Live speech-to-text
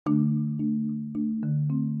You're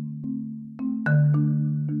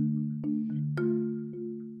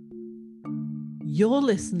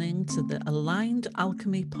listening to the Aligned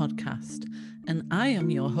Alchemy podcast, and I am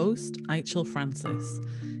your host, Aichel Francis.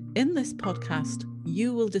 In this podcast,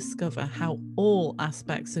 you will discover how all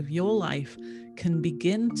aspects of your life can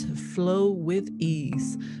begin to flow with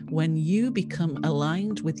ease when you become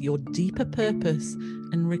aligned with your deeper purpose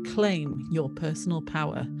and reclaim your personal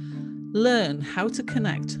power. Learn how to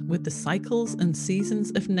connect with the cycles and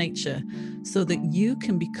seasons of nature so that you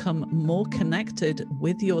can become more connected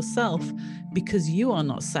with yourself, because you are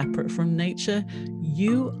not separate from nature.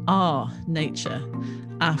 You are nature.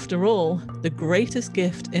 After all, the greatest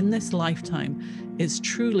gift in this lifetime is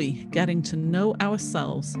truly getting to know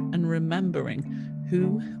ourselves and remembering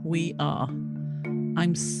who we are.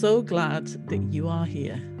 I'm so glad that you are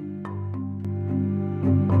here.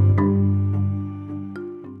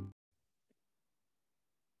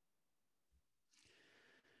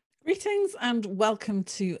 Greetings and welcome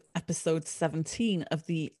to episode 17 of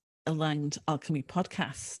the Aligned Alchemy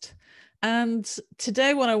podcast. And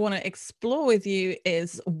today what I want to explore with you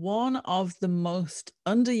is one of the most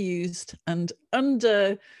underused and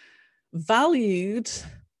undervalued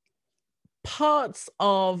parts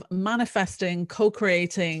of manifesting,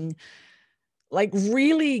 co-creating, like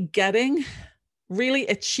really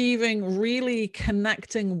achieving, really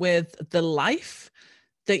connecting with the life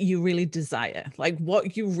that you really desire, like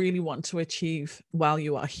what you really want to achieve while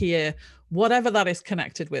you are here, whatever that is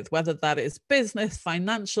connected with, whether that is business,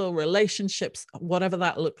 financial, relationships, whatever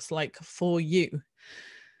that looks like for you.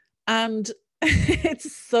 And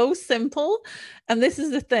it's so simple. And this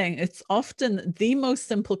is the thing, it's often the most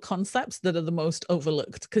simple concepts that are the most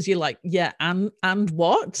overlooked, because you're like, yeah, and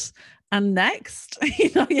what? And next,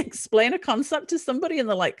 you explain a concept to somebody and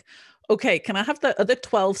they're like, okay, can I have the other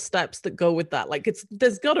 12 steps that go with that? Like,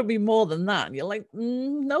 there's got to be more than that. And you're like,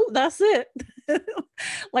 no, that's it.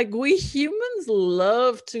 Like, we humans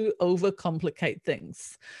love to overcomplicate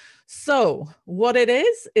things. So what it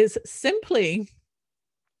is simply,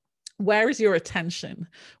 where is your attention?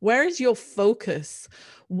 Where is your focus?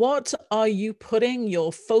 What are you putting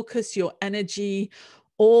your focus, your energy,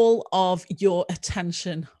 all of your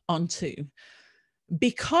attention onto?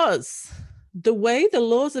 Because the way the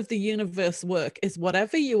laws of the universe work is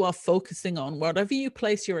whatever you are focusing on, whatever you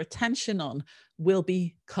place your attention on, will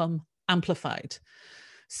become amplified.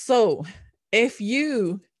 So if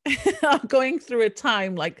you are going through a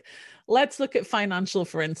time, like, let's look at financial,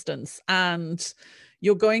 for instance, and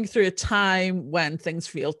you're going through a time when things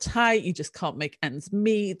feel tight, you just can't make ends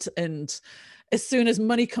meet, and as soon as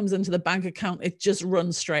money comes into the bank account, it just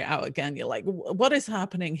runs straight out again. You're like, what is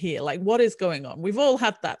happening here? Like, what is going on? We've all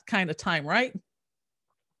had that kind of time, right?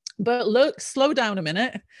 But look, slow down a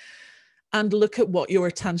minute and look at what your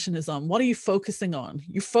attention is on. What are you focusing on?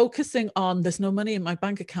 You're focusing on, there's no money in my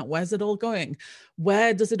bank account. Where's it all going?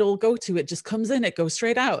 Where does it all go to? It just comes in, it goes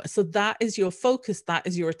straight out. So that is your focus. That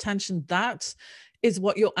is your attention. That is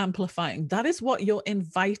what you're amplifying. That is what you're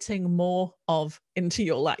inviting more of into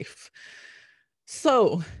your life.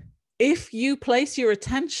 So if you place your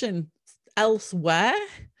attention elsewhere,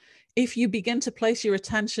 if you begin to place your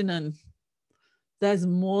attention on, there's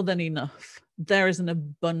more than enough, there is an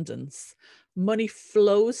abundance. Money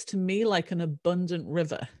flows to me like an abundant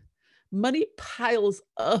river. Money piles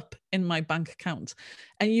up in my bank account,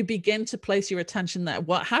 and you begin to place your attention there.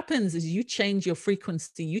 What happens is you change your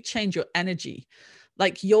frequency, you change your energy.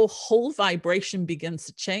 Like, your whole vibration begins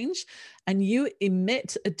to change and you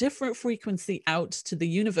emit a different frequency out to the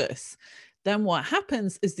universe. Then what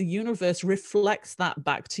happens is the universe reflects that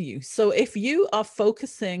back to you. So if you are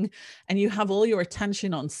focusing and you have all your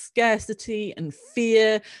attention on scarcity and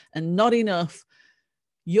fear and not enough,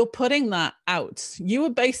 you're putting that out. You are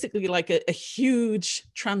basically like a huge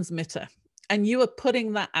transmitter, and you are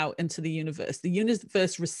putting that out into the universe. The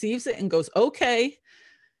universe receives it and goes, okay,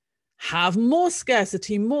 have more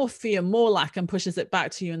scarcity, more fear, more lack, and pushes it back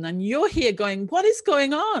to you. And then you're here going, what is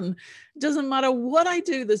going on? It doesn't matter what I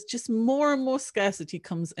do, there's just more and more scarcity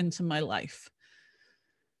comes into my life.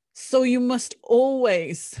 So you must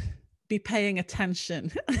always be paying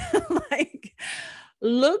attention. Like,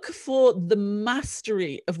 look for the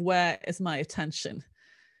mastery of where is my attention.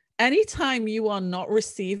 Anytime you are not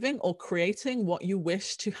receiving or creating what you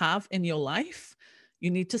wish to have in your life, you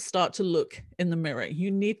need to start to look in the mirror. You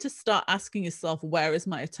need to start asking yourself, where is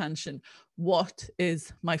my attention? What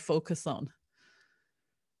is my focus on?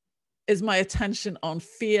 Is my attention on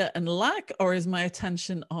fear and lack, or is my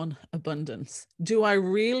attention on abundance? Do I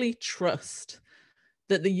really trust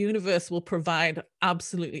that the universe will provide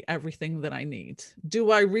absolutely everything that I need?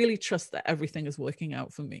 Do I really trust that everything is working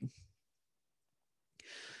out for me?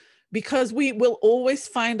 Because we will always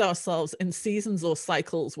find ourselves in seasons or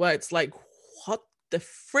cycles where it's like, what the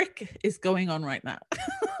frick is going on right now?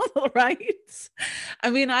 Right? I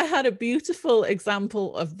mean, I had a beautiful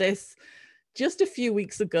example of this just a few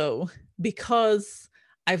weeks ago, because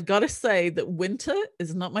I've got to say that winter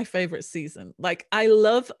is not my favorite season. Like, I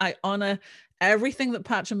honor everything that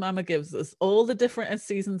Pachamama gives us, all the different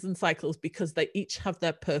seasons and cycles, because they each have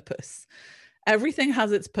their purpose. Everything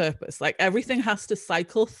has its purpose. Like, everything has to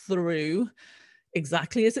cycle through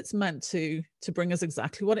exactly as it's meant to bring us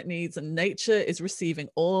exactly what it needs. And nature is receiving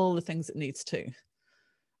all the things it needs to.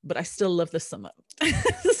 But I still love the summer.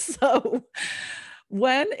 So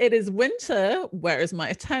when it is winter, where is my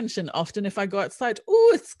attention? Often if I go outside,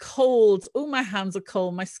 oh, it's cold. Oh, my hands are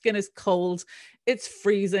cold. My skin is cold. It's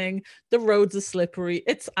freezing. The roads are slippery.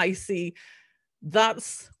 It's icy.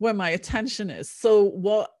 That's where my attention is. So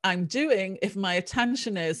what I'm doing, if my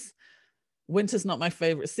attention is winter's not my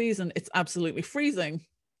favorite season, it's absolutely freezing,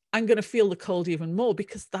 I'm going to feel the cold even more,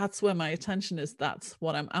 because that's where my attention is. That's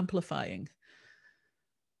what I'm amplifying.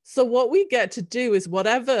 So what we get to do is,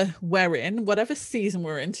 whatever we're in, whatever season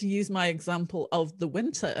we're in, to use my example of the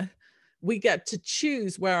winter, we get to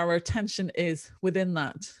choose where our attention is within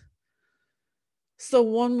that. So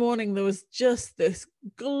one morning there was just this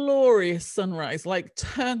glorious sunrise, like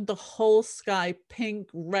turned the whole sky pink,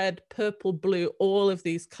 red, purple, blue, all of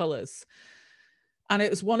these colors. And it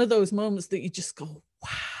was one of those moments that you just go, wow.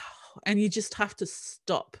 And you just have to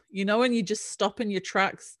stop, and you just stop in your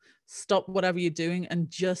tracks, stop whatever you're doing, and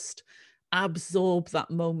just absorb that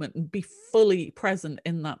moment and be fully present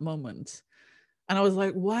in that moment. And I was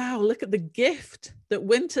like, wow, look at the gift that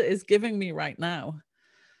winter is giving me right now.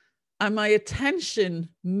 And my attention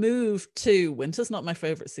moved to, winter's not my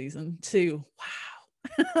favorite season, to,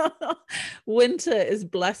 wow, winter is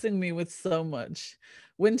blessing me with so much.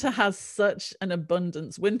 Winter has such an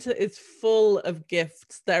abundance. Winter is full of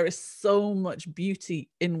gifts. There is so much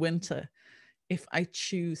beauty in winter if I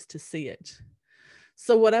choose to see it.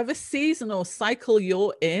 So whatever season or cycle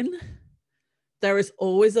you're in, there is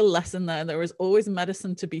always a lesson there. There is always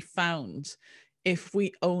medicine to be found if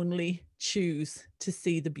we only choose to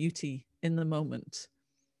see the beauty in the moment.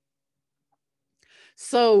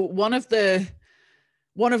 So one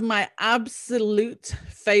of my absolute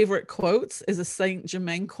favorite quotes is a Saint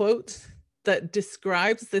Germain quote that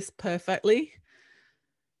describes this perfectly.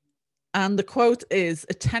 And the quote is,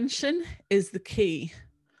 "Attention is the key.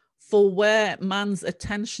 For where man's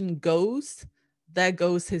attention goes, there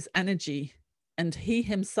goes his energy, and he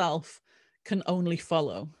himself can only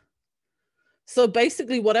follow." So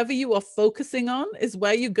basically, whatever you are focusing on is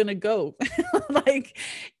where you're going to go. Like,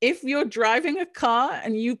 if you're driving a car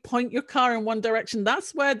and you point your car in one direction,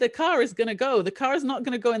 that's where the car is going to go. The car is not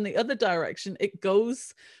going to go in the other direction. It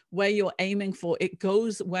goes where you're aiming for. It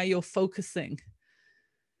goes where you're focusing.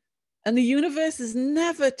 And the universe is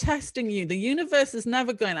never testing you. The universe is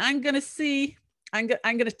never going, I'm going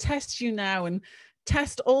to test you now and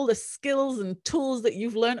test all the skills and tools that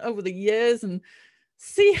you've learned over the years and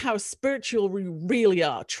see how spiritual we really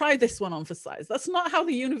are. Try this one on for size. That's not how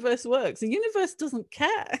the universe works. The universe doesn't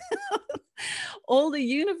care. All the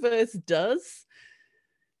universe does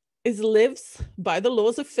is lives by the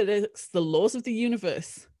laws of physics, the laws of the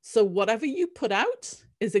universe. So whatever you put out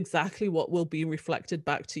is exactly what will be reflected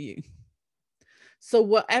back to you. So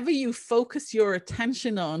whatever you focus your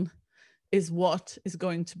attention on is what is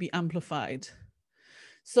going to be amplified.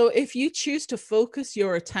 So if you choose to focus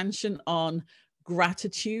your attention on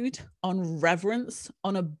gratitude, on reverence,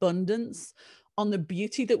 on abundance, on the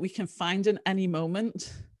beauty that we can find in any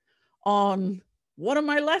moment, on what are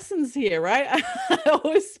my lessons here, right? I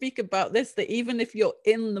always speak about this, that even if you're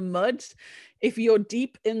in the mud, if you're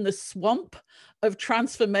deep in the swamp of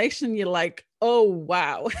transformation, you're like, oh,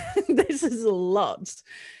 wow, this is a lot.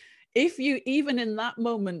 If you, even in that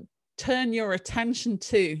moment, turn your attention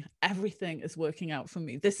to, everything is working out for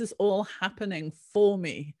me. This is all happening for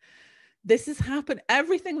me. This is happening.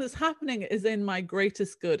 Everything that's happening is in my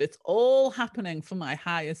greatest good. It's all happening for my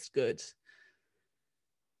highest good.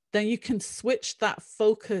 Then you can switch that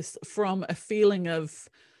focus from a feeling of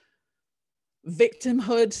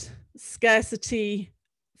victimhood, scarcity,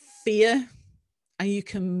 fear, and you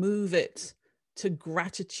can move it to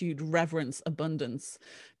gratitude, reverence, abundance.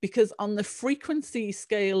 Because on the frequency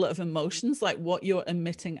scale of emotions, like what you're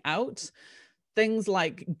emitting out, things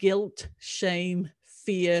like guilt, shame,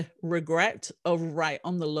 fear, regret are right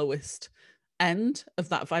on the lowest end of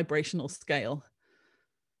that vibrational scale.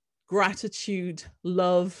 Gratitude,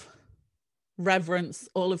 love, reverence,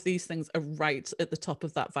 all of these things are right at the top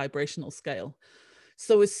of that vibrational scale.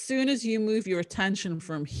 So as soon as you move your attention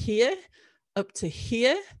from here up to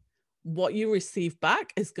here, what you receive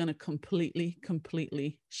back is going to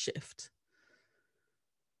completely shift.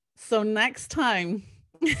 So next time,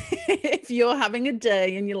 if you're having a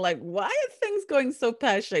day and you're like, why are things going so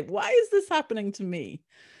pear-shaped? Why is this happening to me?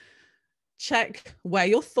 Check where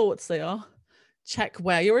your thoughts are, check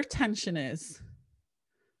where your attention is,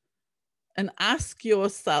 and ask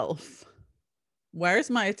yourself, where is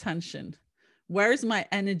my attention? Where is my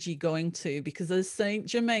energy going to? Because as Saint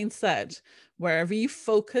Germain said, wherever you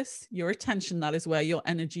focus your attention, that is where your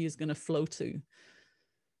energy is going to flow to.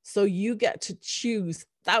 So you get to choose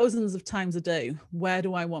thousands of times a day, where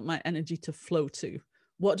do I want my energy to flow to?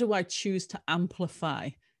 What do I choose to amplify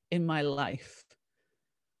in my life?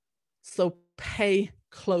 So pay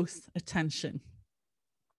close attention.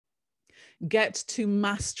 Get to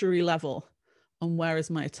mastery level on where is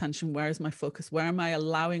my attention, where is my focus, where am I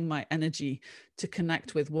allowing my energy to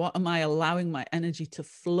connect with, what am I allowing my energy to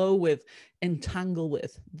flow with, entangle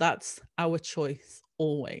with. That's our choice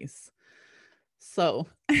always. So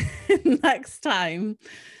next time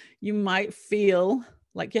you might feel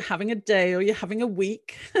like you're having a day or you're having a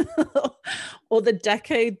week or the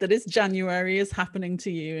decade that is January is happening to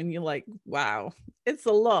you and you're like, wow, it's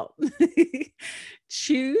a lot.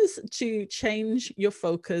 Choose to change your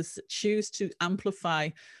focus, choose to amplify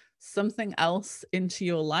something else into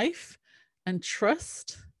your life and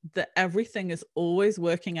trust that everything is always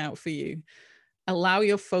working out for you. Allow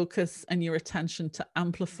your focus and your attention to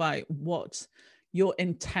amplify what your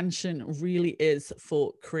intention really is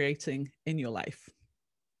for creating in your life.